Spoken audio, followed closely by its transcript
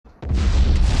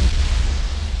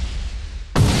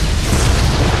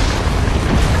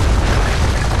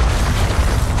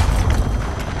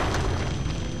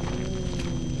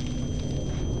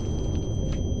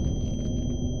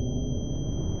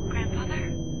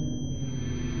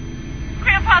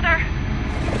mother!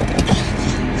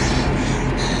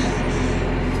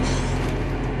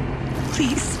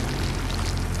 Please.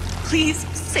 Please,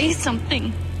 say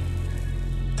something.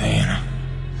 Diana.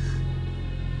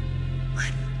 What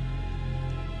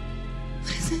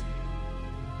is it?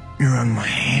 You're on my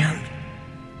hand.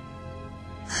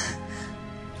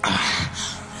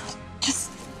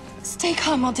 Just stay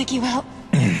calm, I'll dig you out.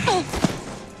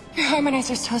 Your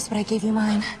harmonizer's toast, but I gave you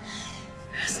mine.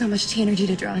 There's not much T energy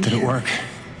to draw in Did here. it work?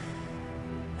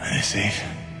 Are they safe?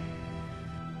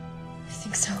 I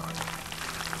think so.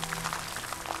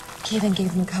 Kaden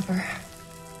gave them cover.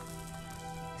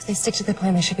 If they stick to the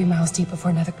plan, they should be miles deep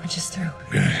before Nevik punches through.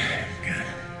 Good, good.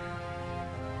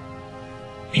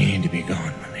 You need to be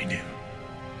gone when they do.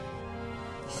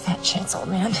 Fat chance, old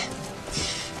man.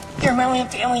 You're my only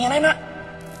family, and I'm not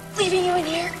leaving you in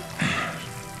here.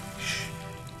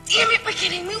 Damn it, why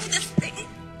can't I move this thing?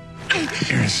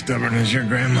 You're as stubborn as your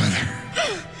grandmother.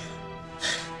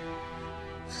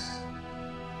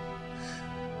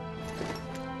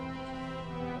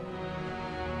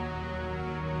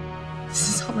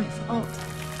 This is all my fault.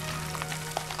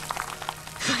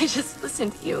 If I just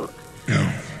listened to you.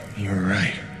 No, you were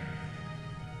right.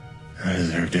 I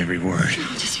deserved every word.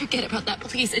 Oh, just forget about that,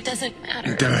 please. It doesn't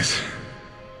matter. It does.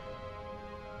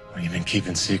 Well, you've been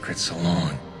keeping secrets so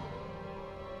long.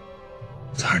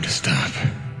 It's hard to stop.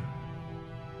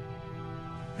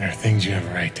 There are things you have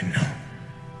a right to know.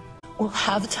 We'll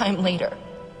have time later.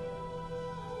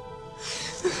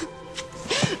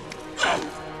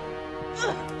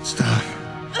 Stop.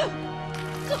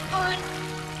 Come on.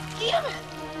 Damn it.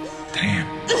 Damn.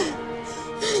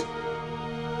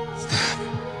 Stop.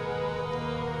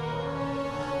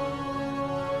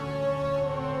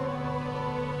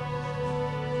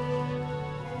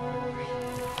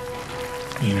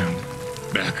 You know,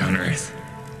 back on Earth,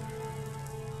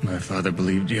 my father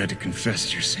believed you had to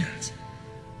confess your sins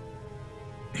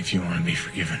if you want to be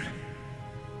forgiven.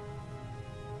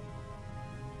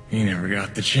 He never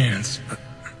got the chance, but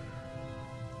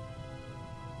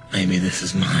maybe this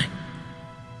is mine.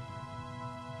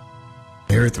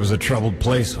 The Earth was a troubled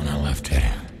place when I left it.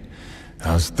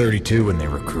 I was 32 when they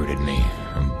recruited me.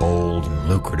 A bold and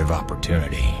lucrative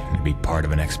opportunity to be part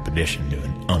of an expedition to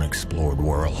an unexplored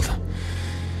world.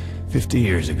 50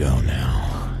 years ago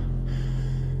now.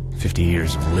 50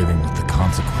 years of living with the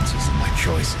consequences of my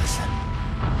choices.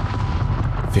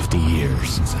 50 years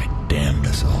since I damned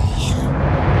us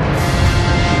all.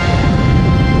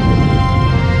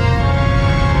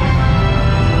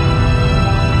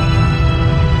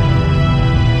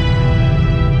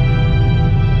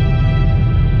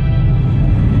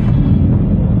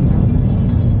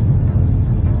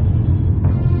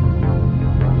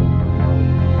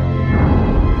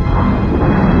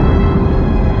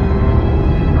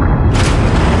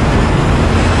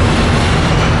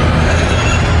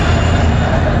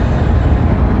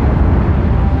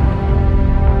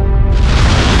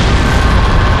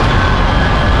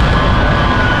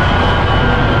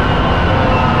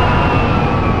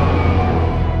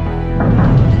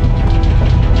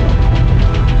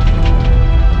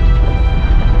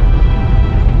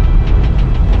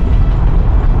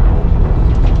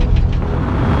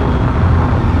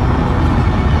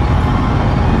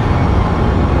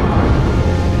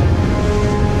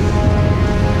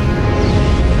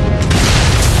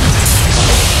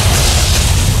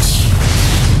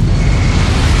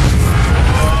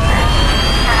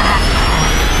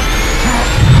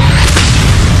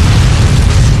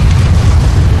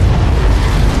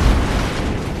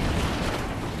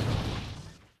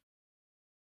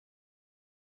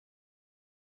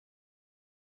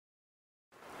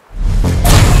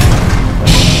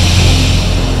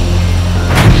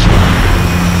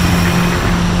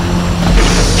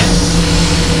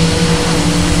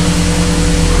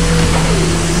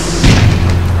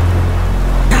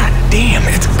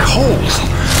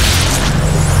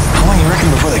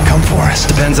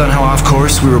 Depends on how off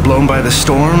course we were blown by the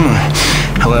storm.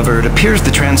 However, it appears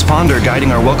the transponder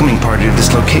guiding our welcoming party to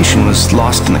this location was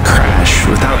lost in the crash.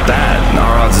 Without that,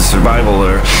 our odds of survival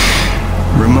are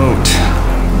remote.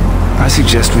 I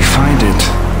suggest we find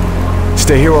it.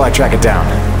 Stay here while I track it down.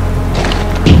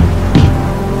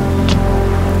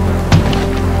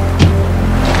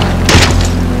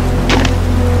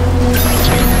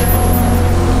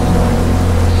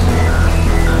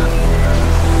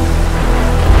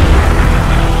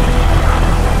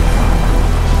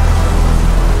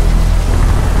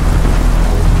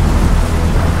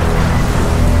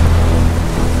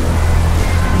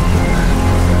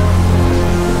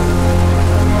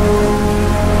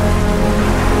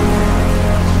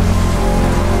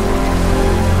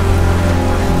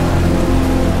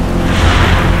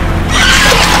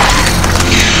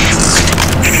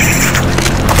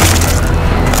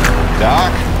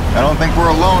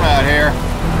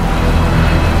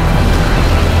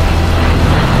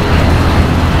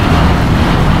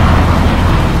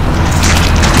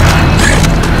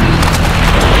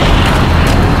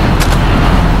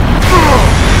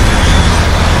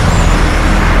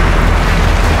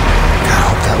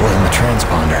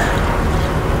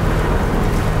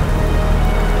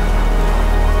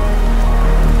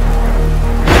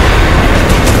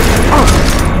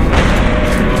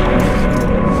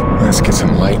 Let's get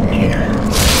some light in here.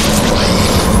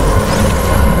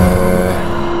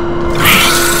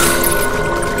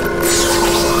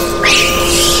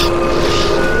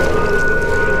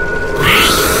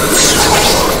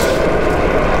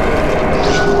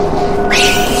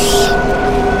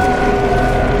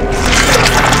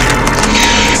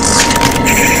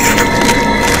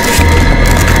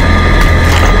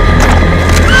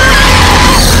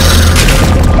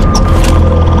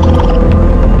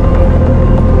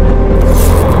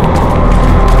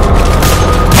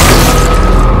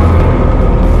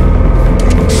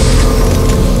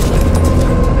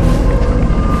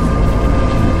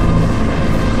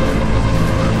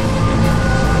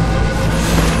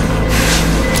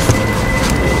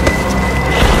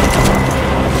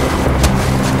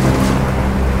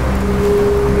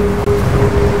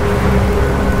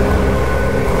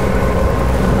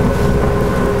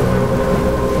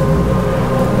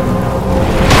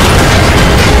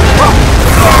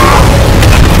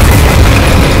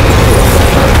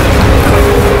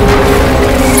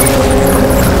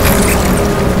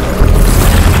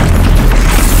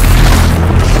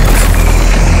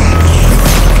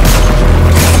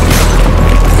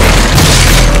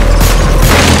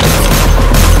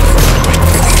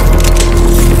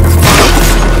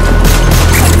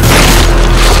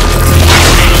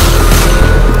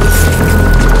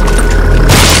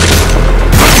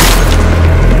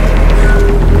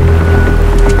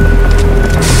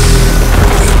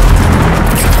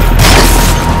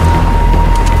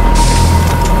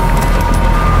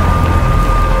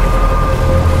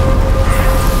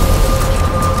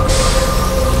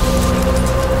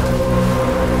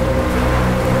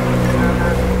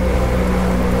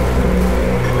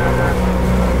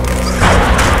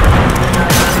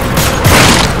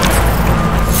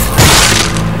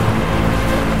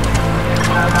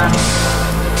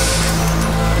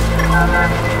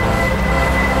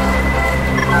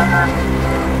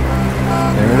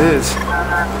 There it is.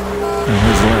 And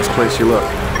where's the last place you look?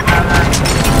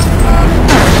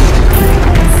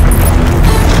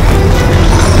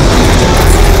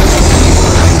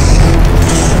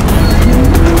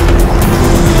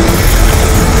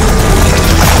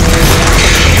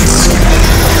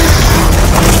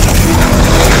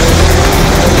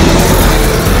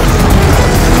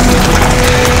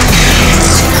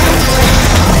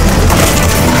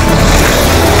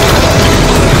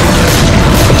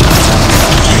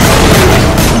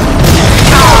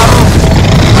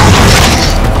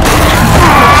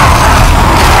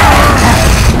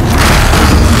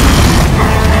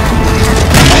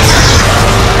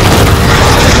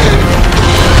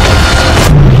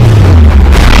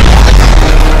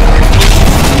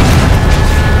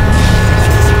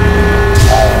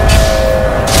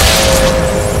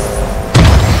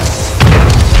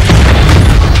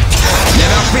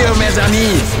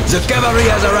 The cavalry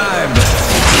has arrived!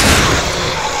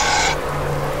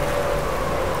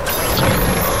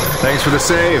 Thanks for the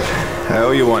save. I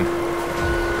owe you one.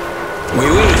 Oui,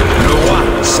 oui, le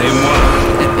roi, c'est moi.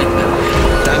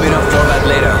 Time enough for that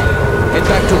later. Head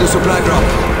back to the supply drop,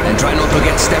 and try not to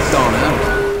get stepped on, huh?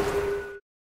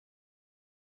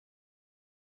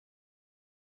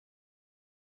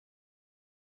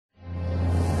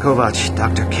 Kovac,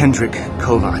 Dr. Kendrick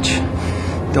Kovac.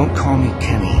 Don't call me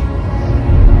Kenny.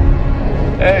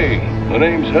 Hey, my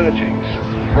name's Hutchings.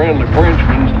 Friendly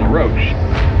Frenchman's LaRoche.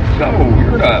 So,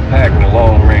 you're not packing a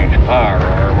long-range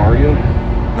firearm, are you?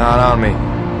 Not on me.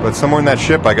 But somewhere in that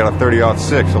ship I got a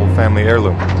 30-06 old family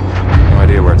heirloom. No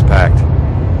idea where it's packed.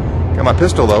 Got my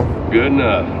pistol, though. Good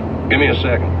enough. Give me a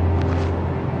second.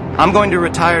 I'm going to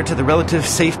retire to the relative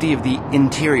safety of the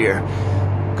interior.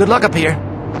 Good luck up here.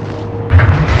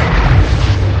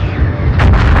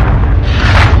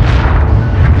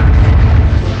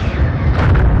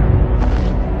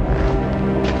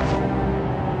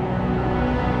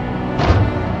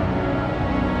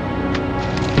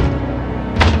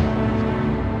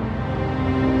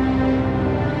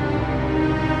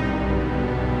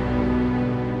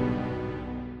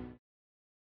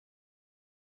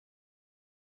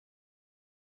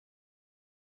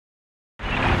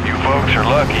 Folks are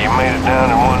lucky you made it down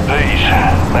in one piece.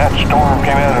 That storm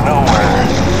came out of nowhere.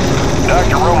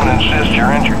 Dr. Roman insists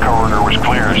your entry corridor was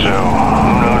clear, so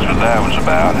who knows what that was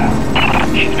about.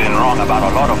 She's been wrong about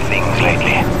a lot of things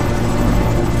lately.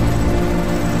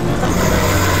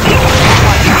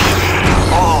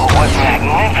 Oh, what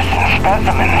magnificent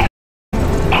specimens.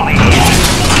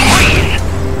 Please,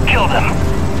 kill them.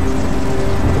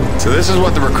 So this is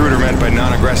what the recruiter meant by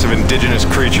non-aggressive indigenous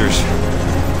creatures.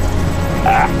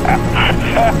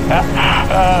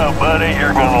 Oh, buddy,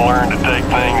 you're gonna learn to take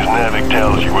things Nevik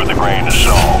tells you with a grain of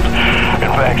salt. In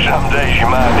fact, some days you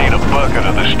might need a bucket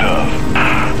of the stuff.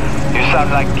 You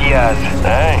sound like Diaz.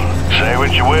 Hey, say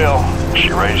what you will.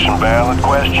 She raised some valid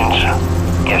questions.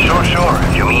 Yeah, sure.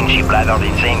 You mean she blathered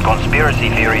insane conspiracy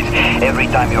theories every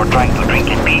time you're trying to drink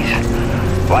in peace?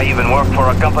 Why even work for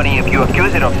a company if you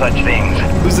accuse it of such things?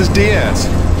 Who's this Diaz?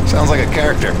 Sounds like a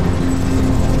character.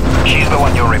 She's the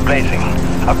one you're replacing.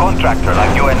 A contractor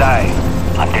like you and I.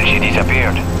 Until she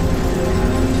disappeared. Man,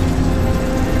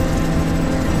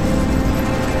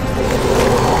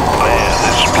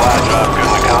 this supply drop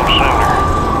couldn't have come sooner.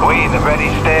 Oui, the bread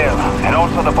is stale. And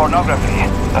also the pornography.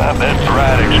 I bet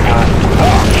Braddock's gonna...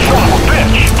 Oh, son of a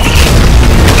bitch!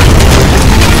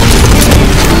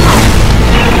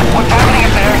 What's happening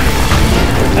up there?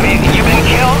 I mean, you been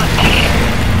killed?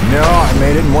 No, I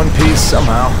made it in one piece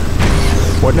somehow.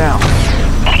 What now?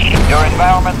 Your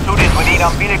environment suit is within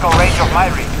umbilical range of my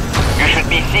rig. You should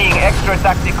be seeing extra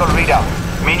tactical readouts.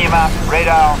 Minimap,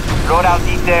 radar, loadout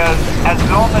details, as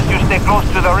long as you stay close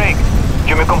to the rig.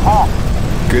 Tu me comprends?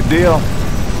 Good deal.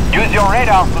 Use your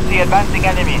radar to see advancing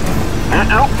enemies.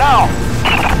 Look now!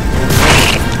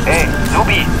 Hey,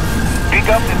 Zubi, pick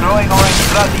up the glowing orange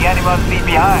blood the animals leave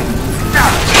behind.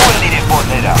 You will need it for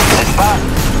later, n'est-ce pas?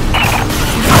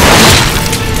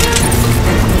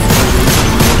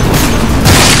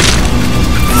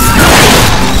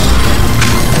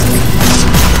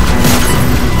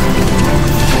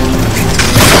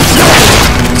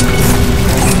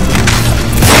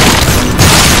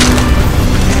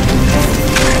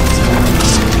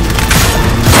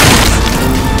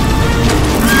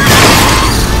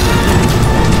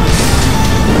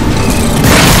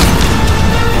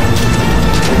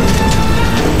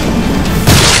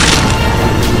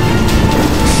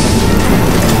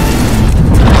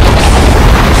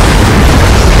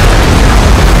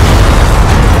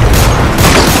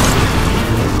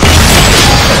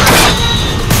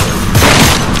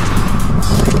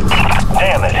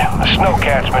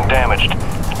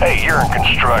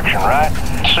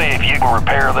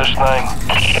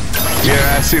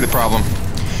 Yeah, I see the problem.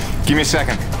 Give me a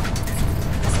second.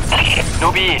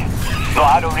 Nubi, know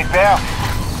how to repair?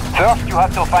 First, you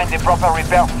have to find the proper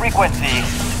repair frequency.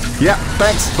 Yeah,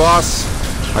 thanks, boss.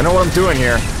 I know what I'm doing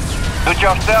here. Do it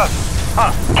yourself.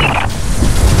 Huh.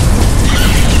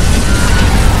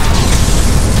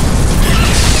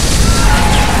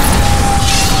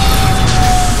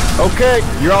 Okay,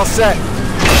 you're all set.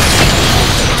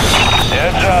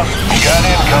 Heads up, you got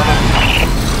incoming.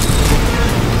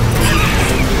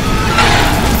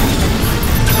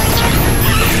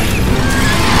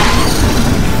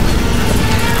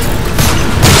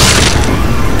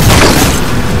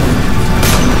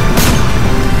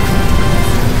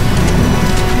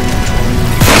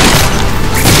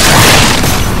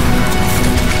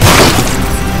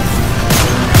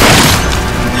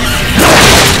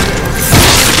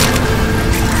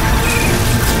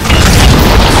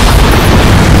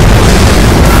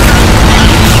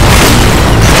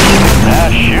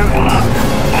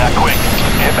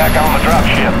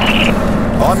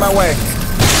 On my way.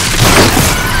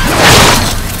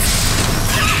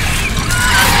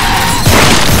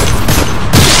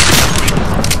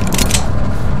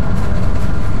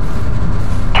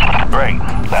 Great.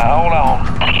 Now hold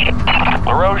on.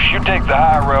 LaRoche, you take the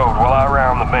high road while I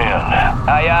round the bend.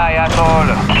 Aye, asshole.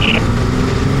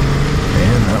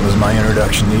 And that was my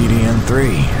introduction to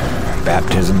EDN-3.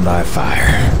 Baptism by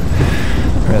fire.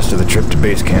 The rest of the trip to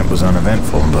base camp was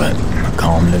uneventful, but the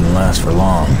calm didn't last for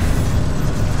long.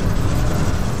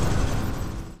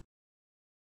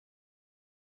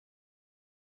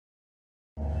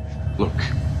 Look,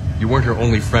 you weren't her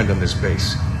only friend on this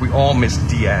base. We all miss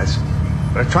Diaz.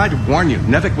 But I tried to warn you.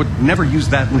 Nevik would never use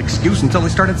that as an excuse until they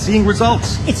started seeing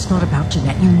results. It's not about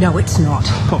Jeanette. You know it's not.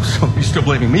 Oh, so you're still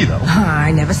blaming me, though?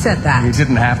 I never said that. You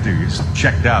didn't have to. You just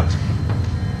checked out.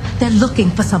 They're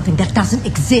looking for something that doesn't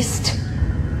exist.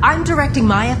 I'm directing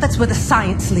my efforts where the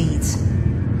science leads.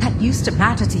 That used to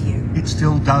matter to you. It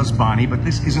still does, Bonnie, but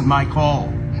this isn't my call.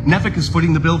 Nevik is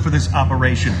footing the bill for this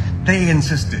operation. They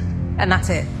insisted. And that's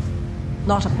it.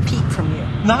 Not a peep from you.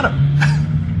 Not a...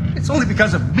 It's only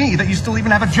because of me that you still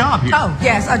even have a job here. Oh,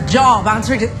 yes, a job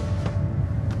answering to...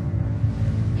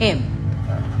 him.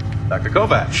 Dr.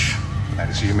 Kovac, glad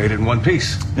to see you made it in one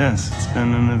piece. Yes, it's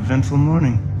been an eventful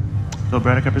morning. Phil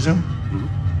Braddock, I presume?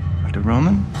 Mm-hmm. Dr.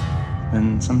 Roman?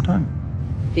 Been some time.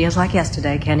 Feels like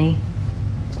yesterday, Kenny.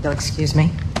 You'll excuse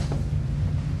me.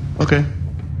 Okay.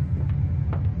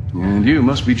 And you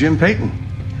must be Jim Payton.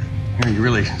 You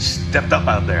really stepped up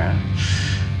out there,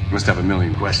 huh? You must have a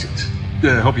million questions.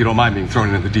 I hope you don't mind being thrown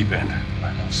into the deep end.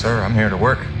 Sir, I'm here to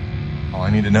work. All I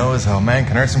need to know is how a man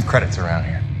can earn some credits around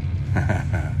here.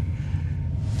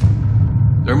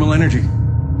 Thermal energy.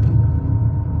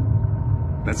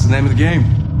 That's the name of the game.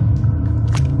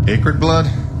 Acrid blood?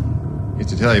 Used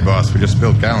to tell you, boss, we just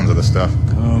spilled gallons of the stuff.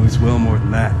 Oh, it's well more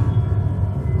than that.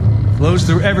 Flows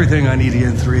through everything on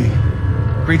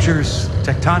EDN3. Creatures,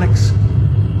 tectonics,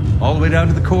 all the way down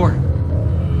to the core.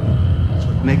 It's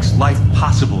what makes life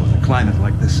possible in a climate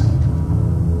like this.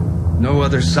 No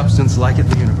other substance like it in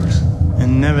the universe.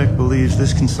 And Nevek believes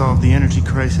this can solve the energy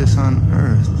crisis on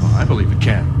Earth. Oh, I believe it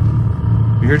can.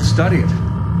 We're here to study it.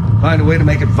 Find a way to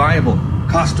make it viable,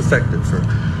 cost-effective for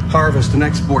harvest and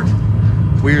export.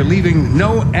 We are leaving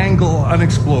no angle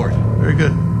unexplored. Very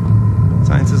good.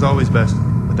 Science is always best,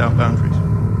 without boundaries.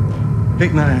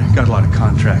 Peyton and I got a lot of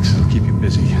contracts that'll keep you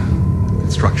busy.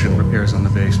 Construction, repairs on the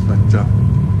base, but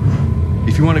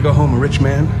if you want to go home a rich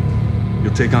man,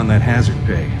 you'll take on that hazard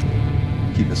pay.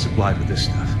 Keep us supplied with this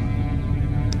stuff.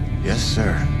 Yes,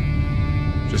 sir.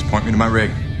 Just point me to my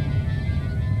rig.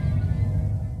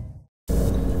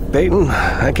 Peyton,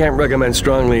 I can't recommend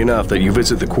strongly enough that you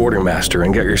visit the quartermaster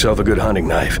and get yourself a good hunting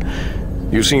knife.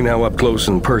 You've seen how up close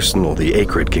and personal the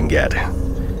Acrid can get.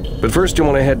 But first you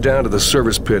want to head down to the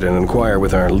service pit and inquire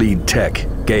with our lead tech,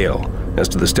 Gale, as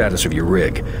to the status of your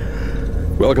rig.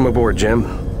 Welcome aboard, Jim.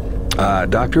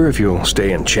 Doctor, if you'll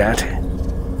stay and chat.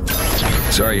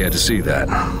 Sorry you had to see that.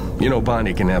 You know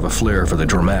Bonnie can have a flair for the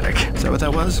dramatic. Is that what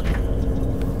that was?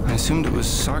 I assumed it was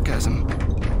sarcasm.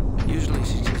 Usually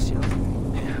she just yells.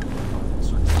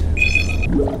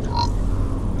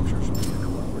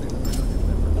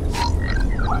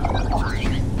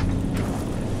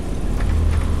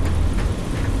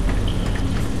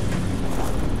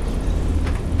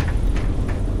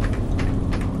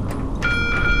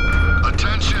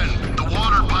 Attention! The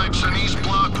water pipes in East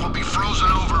Block will be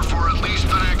frozen over for at least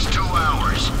the next 2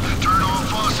 hours. Turn all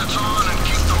faucets on and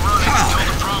keep them running until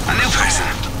the problem is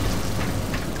solved.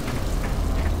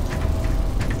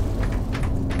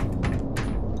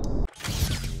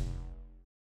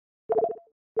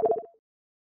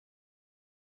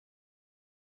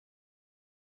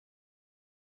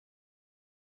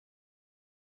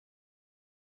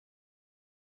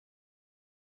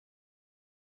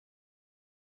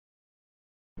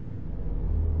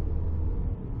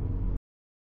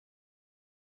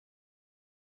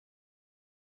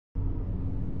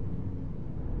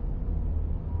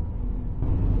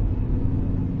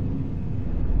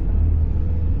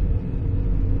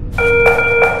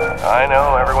 I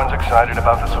know everyone's excited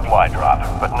about the supply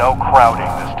drop, but no crowding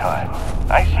this time.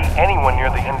 I see anyone near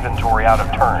the inventory out of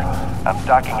turn. I'm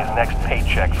docking his next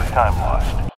paycheck for time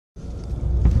lost.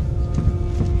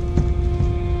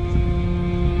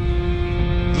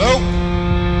 Hello?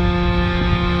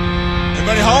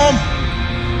 Anybody home?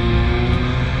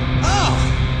 Oh,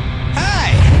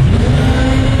 hi!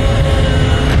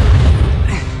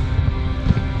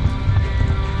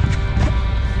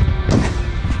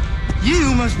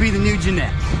 You must be the new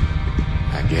Jeanette.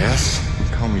 I guess.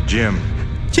 Call me Jim.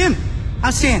 Jim,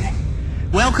 outstanding.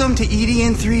 Welcome to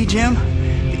EDN3, Jim.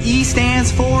 The E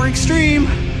stands for extreme.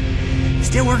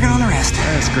 Still working on the rest.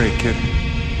 That's great, kid.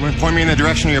 You want to point me in the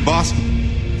direction of your boss?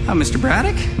 Oh, Mr.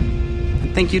 Braddock?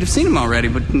 I think you'd have seen him already,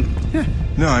 but yeah.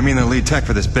 No, I mean the lead tech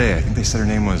for this bay. I think they said her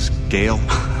name was Gale.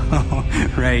 Oh,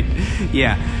 right.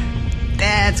 Yeah.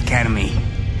 That's kind of me.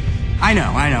 I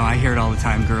know. I hear it all the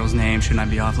time. Girl's name. Shouldn't I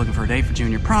be off looking for a date for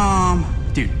junior prom?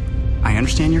 Dude, I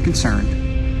understand you're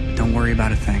concerned. Don't worry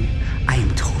about a thing. I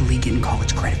am totally getting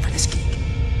college credit for this gig.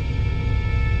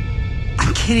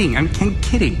 I'm kidding. I'm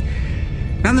kidding.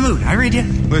 Not in the mood. I read you.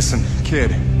 Listen,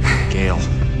 kid. Gale.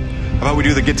 How about we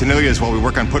do the get-to-know-yous while we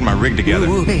work on putting my rig together?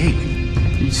 Whoa, hey.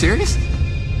 Are you serious?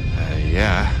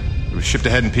 Yeah. It was shipped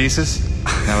ahead in pieces.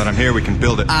 Now that I'm here, we can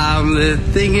build it. The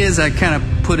thing is, I kind of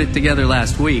put it together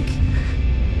last week.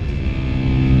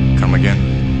 Come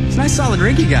again? It's a nice solid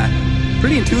rig you got.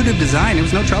 Pretty intuitive design. It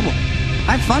was no trouble.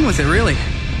 I had fun with it, really.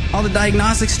 All the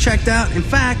diagnostics checked out. In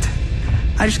fact,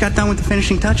 I just got done with the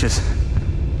finishing touches.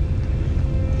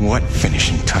 What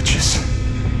finishing touches?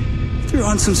 Threw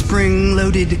on some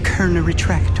spring-loaded Kerner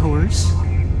retractors.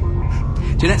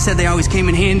 Jeanette said they always came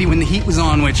in handy when the heat was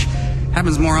on, which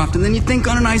happens more often than you think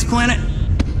on an ice planet.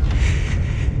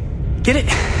 Get it?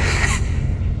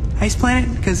 Ice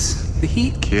planet? Because the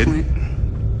heat... Kid,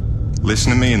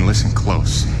 listen to me and listen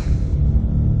close.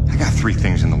 I got 3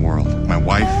 things in the world. My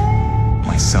wife,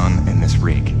 my son, and this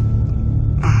rig.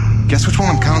 Guess which one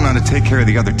I'm counting on to take care of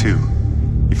the other 2?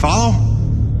 You follow?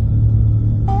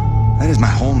 That is my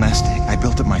whole nest egg. I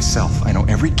built it myself. I know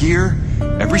every gear,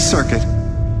 every circuit.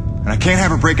 And I can't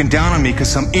have her breaking down on me because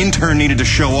some intern needed to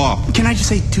show up. Can I just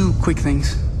say 2 quick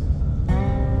things?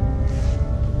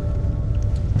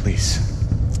 Please.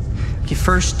 Okay,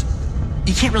 first,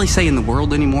 you can't really say in the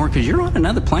world anymore because you're on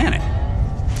another planet.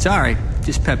 Sorry,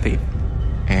 just pet peeve.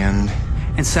 And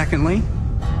secondly,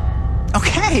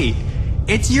 okay,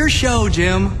 it's your show,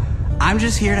 Jim. I'm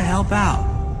just here to help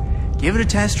out. Give it a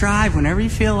test drive whenever you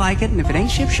feel like it, and if it ain't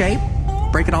ship-shape,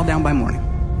 break it all down by morning.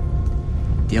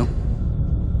 Deal?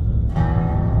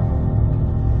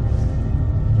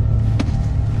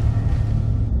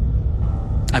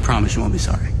 I promise you won't be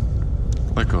sorry.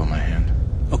 Let go of my hand.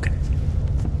 Okay.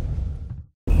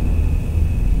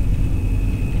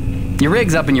 Your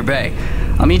rig's up in your bay.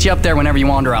 I'll meet you up there whenever you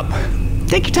wander up.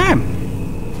 Take your time.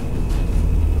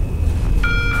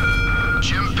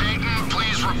 Jim Payton,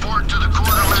 please report to the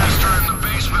quartermaster in the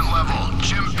basement level.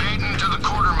 Jim Payton to the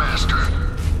quartermaster.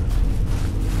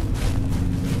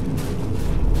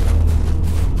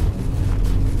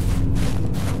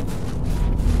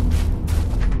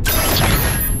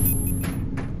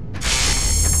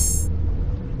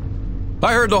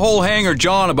 I heard the whole hangar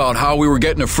John about how we were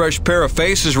getting a fresh pair of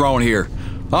faces around here.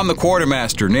 I'm the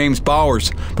quartermaster, name's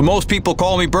Bowers, but most people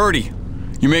call me Birdie.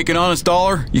 You make an honest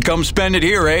dollar, you come spend it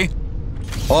here, eh?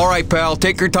 All right, pal,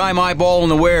 take your time eyeballing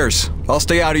the wares. I'll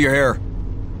stay out of your hair.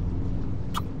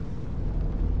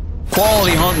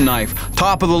 Quality hunting knife,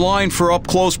 top of the line for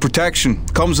up-close protection.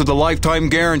 Comes with a lifetime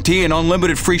guarantee and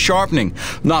unlimited free sharpening.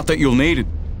 Not that you'll need it.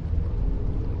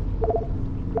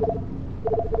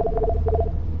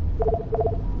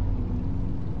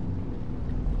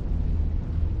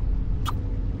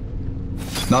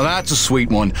 Now that's a sweet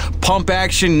one. Pump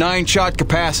action, 9-shot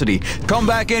capacity. Come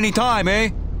back anytime, eh?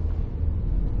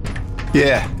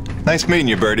 Yeah, nice meeting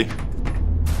you, Birdie.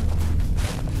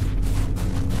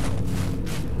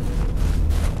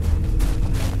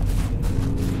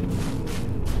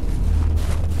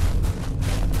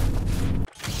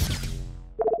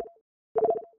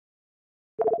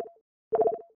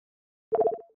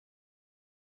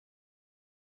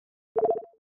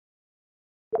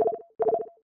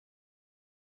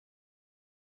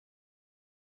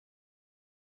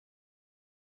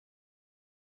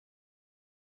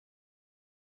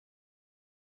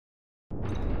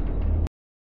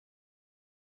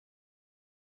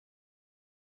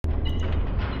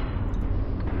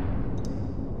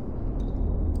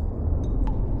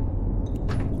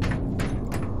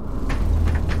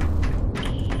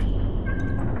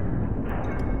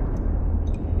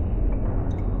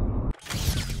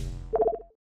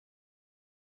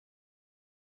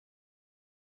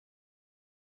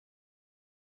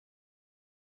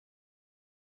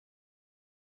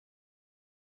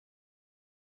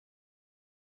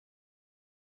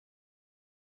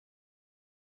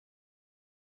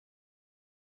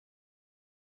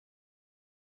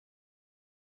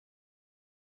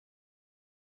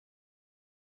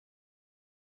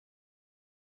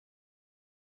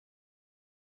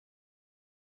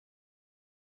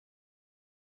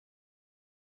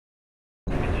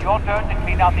 It's your turn to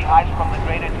clean out the ice from the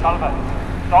drainage culvert.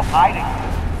 Stop hiding.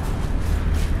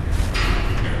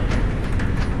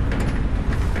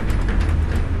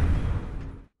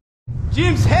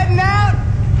 Jim's heading out,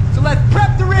 so let's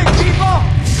prep the rig, people!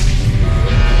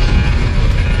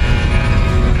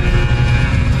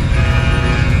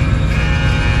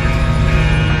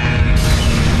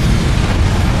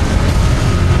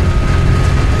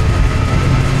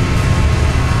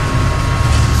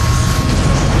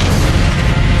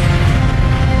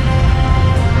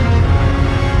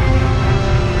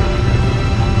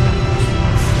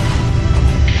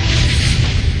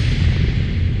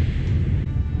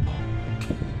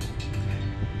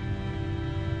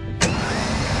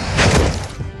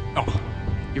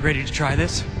 You ready to try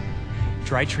this?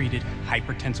 Dry-treated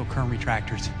hypertensile current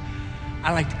retractors.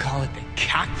 I like to call it the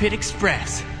Cockpit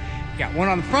Express. You got one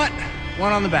on the front,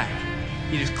 one on the back.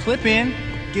 You just clip in,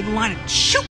 give the line a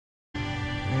shoot.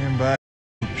 And by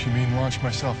you mean launch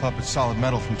myself up at solid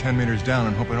metal from 10 meters down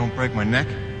and hope I don't break my neck?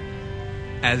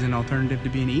 As an alternative to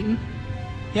being eaten?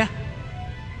 Yeah.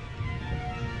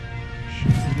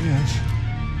 Sure it is.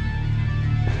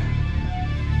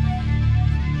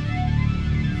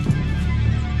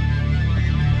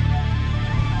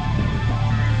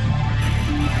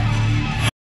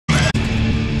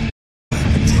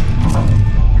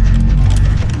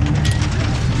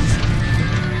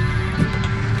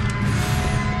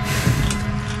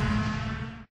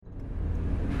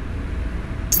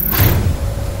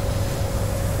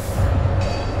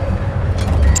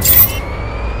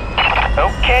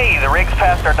 Okay, the rig's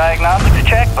passed our diagnostics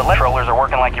check, but controllers are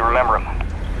working like you remember them.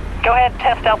 Go ahead and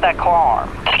test out that claw arm.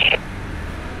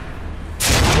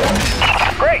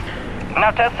 Now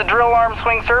test the drill arm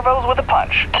swing servos with a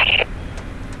punch.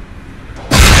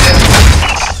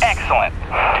 Excellent.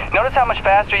 Notice how much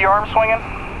faster your arm's swinging?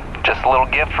 Just a little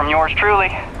gift from yours truly.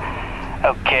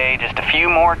 Okay, just a few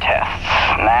more tests.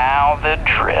 Now the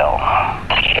drill.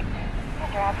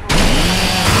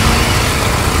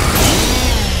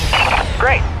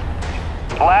 Great.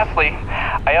 Lastly,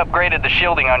 I upgraded the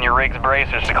shielding on your rig's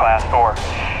bracers to Class 4.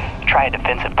 Try a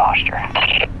defensive posture.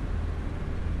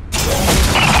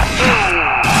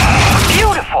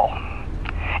 Beautiful!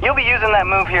 You'll be using that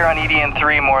move here on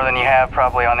EDN3 more than you have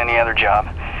probably on any other job.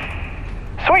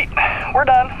 Sweet, we're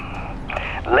done.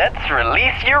 Let's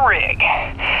release your rig.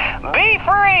 Be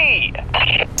free!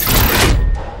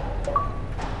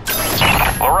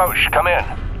 LaRoche, come in.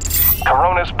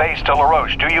 Corona's base to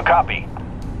LaRoche. Do you copy?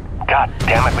 God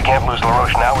damn it, we can't lose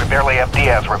LaRoche now. We barely have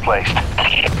Diaz replaced.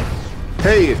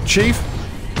 Hey, Chief.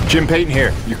 Jim Payton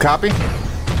here. You copy?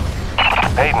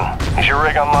 Payton, is your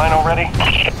rig online already?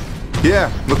 Yeah,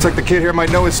 looks like the kid here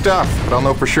might know his stuff, but I'll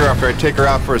know for sure after I take her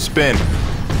out for a spin.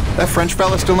 That French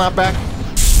fella still not back?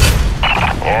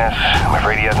 Yes, I'm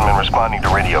afraid he hasn't been responding to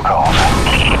radio calls.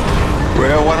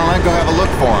 Well, why don't I go have a look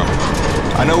for him?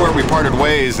 I know where we parted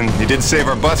ways, and he did save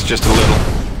our butts just a little.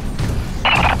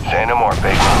 Say no more,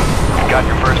 Peyton. You got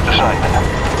your first assignment.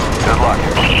 Good luck.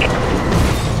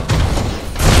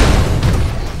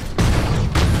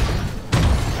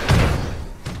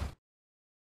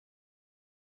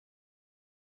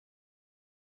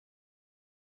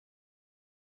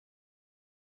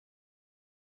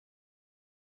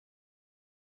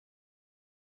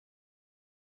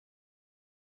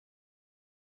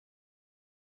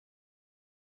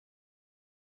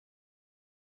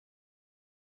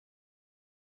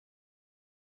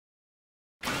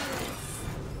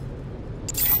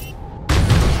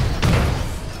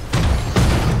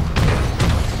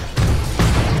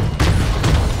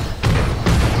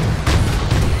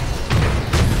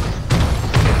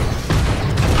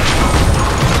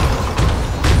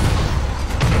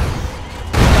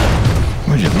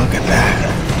 Would you look at that?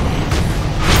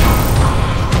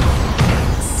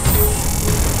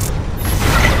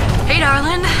 Hey,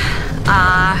 darling.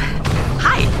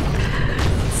 Hi.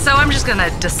 So I'm just gonna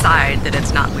decide that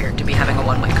it's not weird to be having a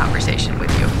one-way conversation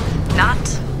with you. Not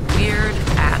weird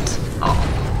at all.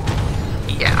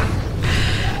 Yeah.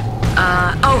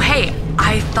 Oh, hey,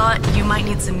 I thought you might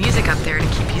need some music up there to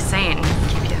keep you sane,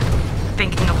 keep you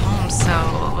thinking of home,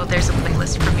 so there's a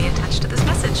playlist from me attached to this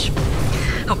message.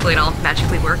 Hopefully it all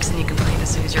magically works and you can play it as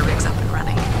soon as your rig's up and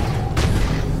running.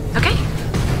 Okay,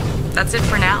 that's it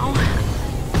for now.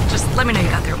 Just let me know you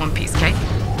got there in one piece, okay?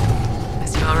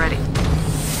 Miss you already.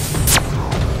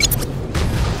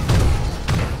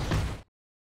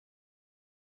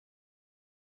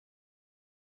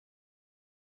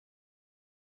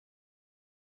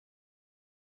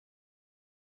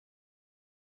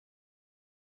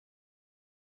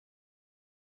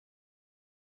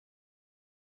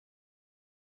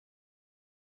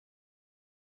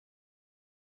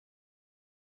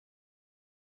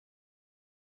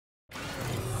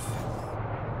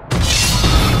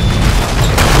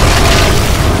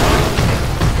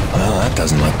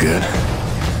 Doesn't look good.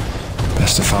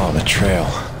 Best to follow the trail.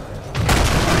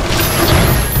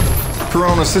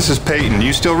 Coronas, this is Peyton.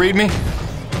 You still read me?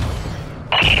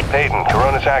 Peyton,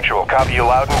 Corona's actual. Copy you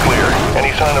loud and clear.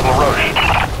 Any sign of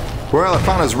LaRoche? Well, I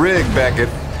found his rig back at,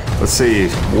 let's see,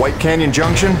 White Canyon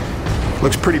Junction.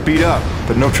 Looks pretty beat up,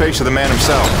 but no trace of the man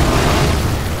himself.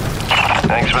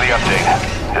 Thanks for the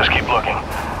update. Just keep looking.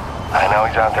 I know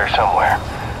he's out there somewhere.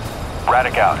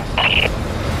 Braddock out.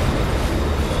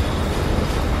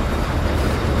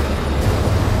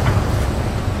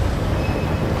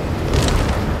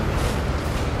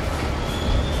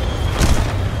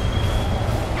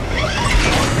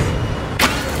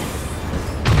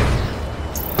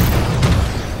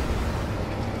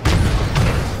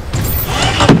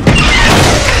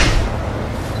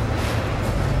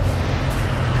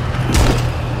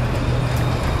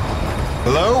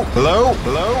 Hello? Hello?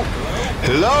 Hello?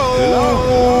 Hello?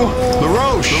 Hello?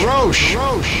 LaRoche?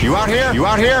 LaRoche? You out here? You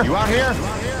out here? You out here?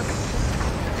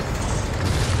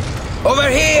 Over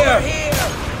here!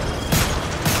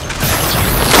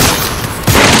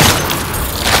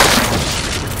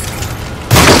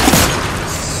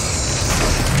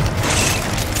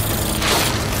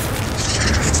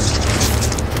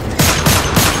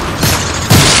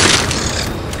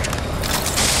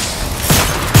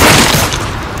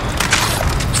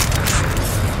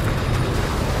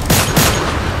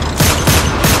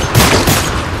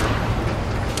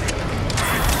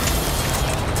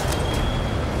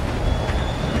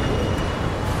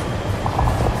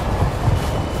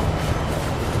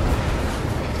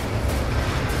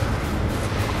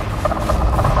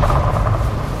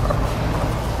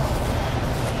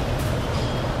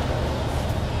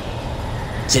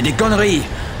 C'est des conneries.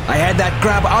 I had that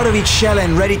crab out of its shell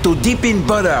and ready to dip in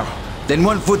butter. Then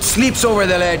one foot slips over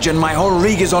the ledge and my whole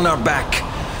rig is on her back.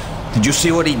 Did you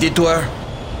see what he did to her?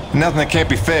 Nothing that can't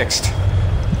be fixed.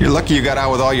 You're lucky you got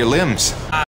out with all your limbs.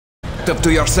 Up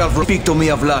to yourself, speak to me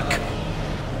of luck.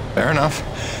 Fair enough.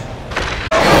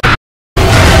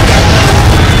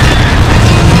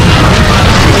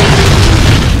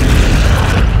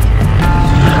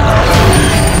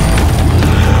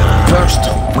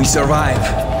 First, we survive.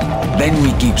 Then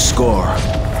we keep score.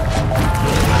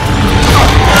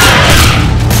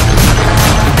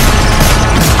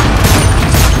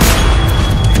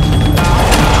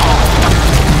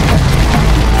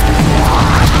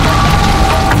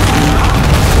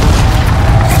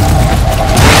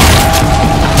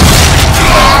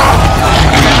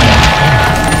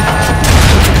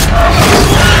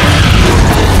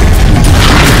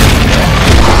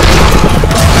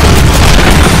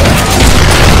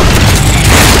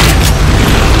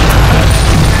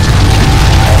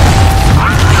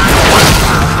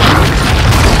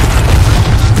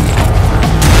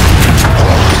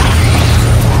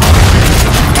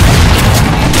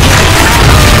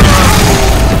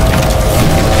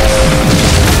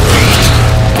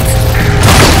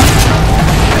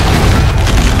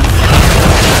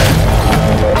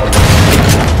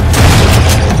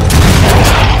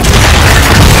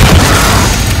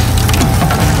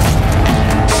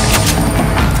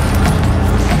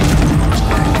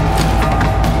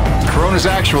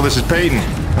 Actual, this is Peyton.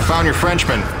 I found your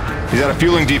Frenchman. He's at a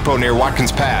fueling depot near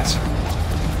Watkins Pass.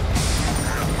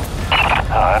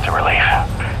 Oh, that's a relief.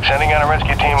 Sending out a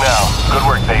rescue team now. Good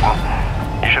work, Peyton.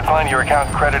 You should find your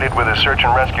account credited with a search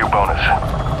and rescue bonus.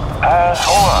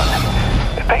 Hold on.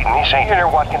 Peyton, you say you're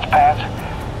near Watkins Pass?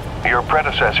 Your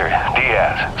predecessor,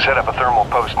 Diaz, set up a thermal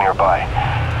post nearby.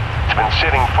 It's been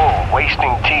sitting full,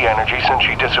 wasting T energy since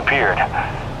she disappeared.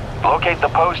 Locate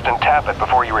the post and tap it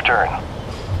before you return.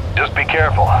 Just be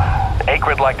careful.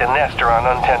 Acrid like to nest around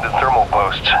untended thermal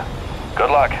posts. Good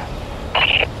luck.